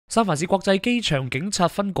三藩市國際機場警察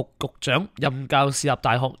分局局長、任教市立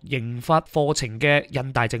大學刑法課程嘅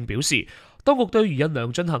印大正表示，當局對余胤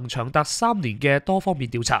良進行長達3年嘅多方面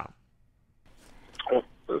調查。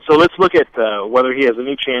So let's look at whether he has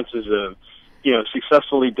any chances of,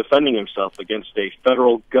 successfully defending himself against a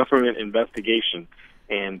federal government investigation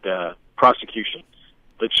and prosecution.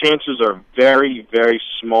 The chances are very, very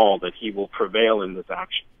small that he will prevail in this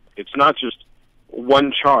action. It's not just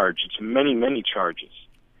one charge; it's many, many charges.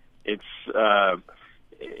 There's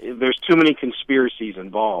too many conspiracies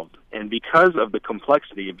involved, and because of the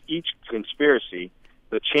complexity of each conspiracy,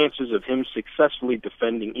 the chances of him successfully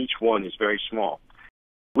defending each one is very small.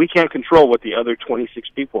 We can't control what the other 26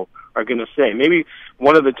 people are going to say. Maybe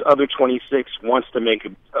one of the other 26 wants to make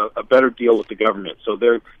a better deal with the government, so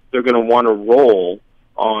they're going to want to roll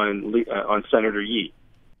on Senator Yi.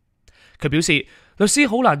 佢表示，律師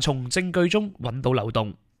好難從證據中揾到漏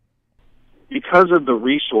洞。Because of the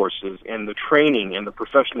resources and the training and the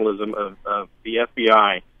professionalism of the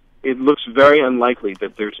FBI, it looks very unlikely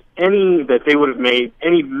that that they would have made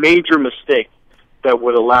any major mistake that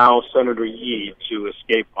would allow Senator Yi to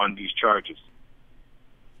escape on these charges.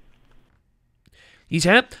 而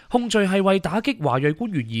且控罪係為打擊華裔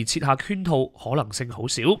官員而設下圈套，可能性好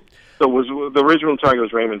少。So the original target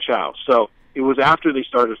was Raymond Chow. So it was after they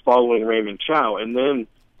started following Raymond Chow, and then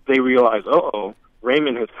they realized,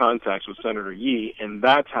 Raymond has contacts with Senator Yi, and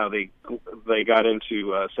that's how they got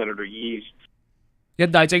into Senator Yi's.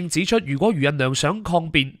 印大正指出，如果余胤良想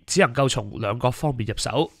抗辯，只能夠從兩個方面入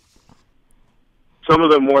手。Some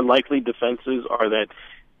of the more likely defenses are that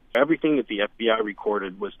everything that the FBI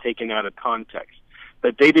recorded was taken out of context,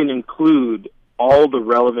 that they didn't include all the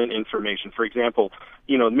relevant information. For example,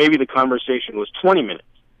 maybe the conversation was 20 minutes,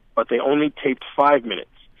 but they only taped 5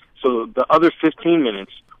 minutes. So the other 15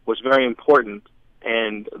 minutes was very important,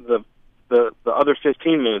 and the other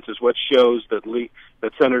 15 minutes is what shows that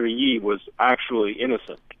Senator Yi was actually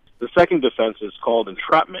innocent. The second defense is called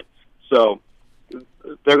entrapment. So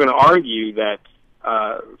they're going to argue that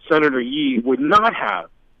Senator Yi would not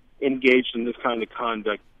have engaged in this kind of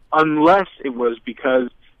conduct unless it was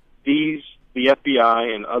because the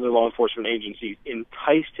FBI and other law enforcement agencies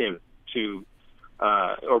enticed him to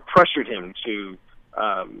or pressured him to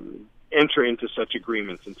enter into such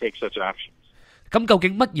agreements and take such actions. 咁究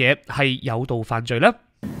竟乜嘢係誘導犯罪呢？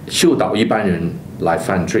誘導一般人來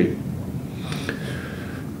犯罪，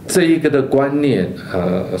這一個的觀念，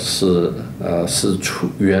是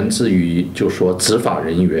源自於，就說執法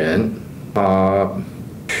人員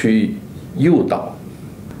去誘導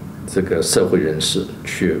這個社會人士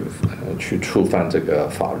去觸犯這個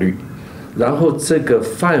法律，然後這個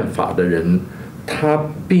犯法的人，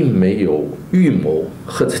他並沒有預謀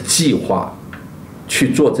或者計劃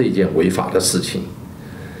去做這件違法的事情，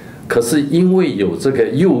可是因為有這個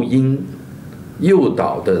誘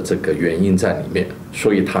導的這個原因在裡面，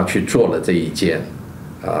所以他去做了這一件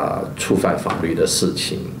觸犯法律的事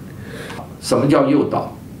情。什麼叫誘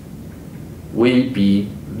導？威逼、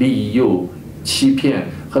利誘、欺騙，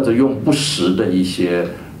或者用不實的一些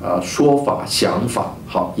說法、想法，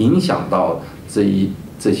好影響到這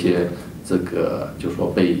些這個就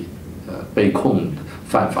說被控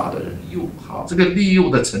犯法的人。好，這個利誘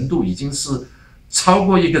的程度已經是超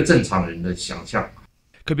過一個正常人的想象。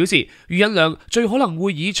佢表示，余胤良最可能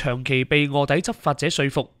會以長期被臥底執法者說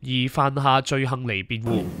服而犯下罪行嚟辯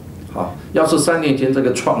護。好，要是3年前這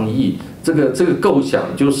個創意，這個構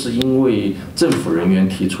想就是因為政府人員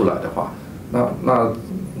提出來的話，那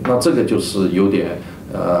這個就是有點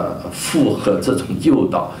符合這種誘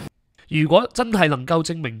導。如果真係能夠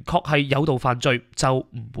證明確係誘導犯罪，就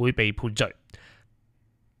唔會被判罪。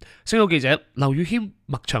星島記者劉宇謙、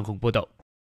麥長雄報導。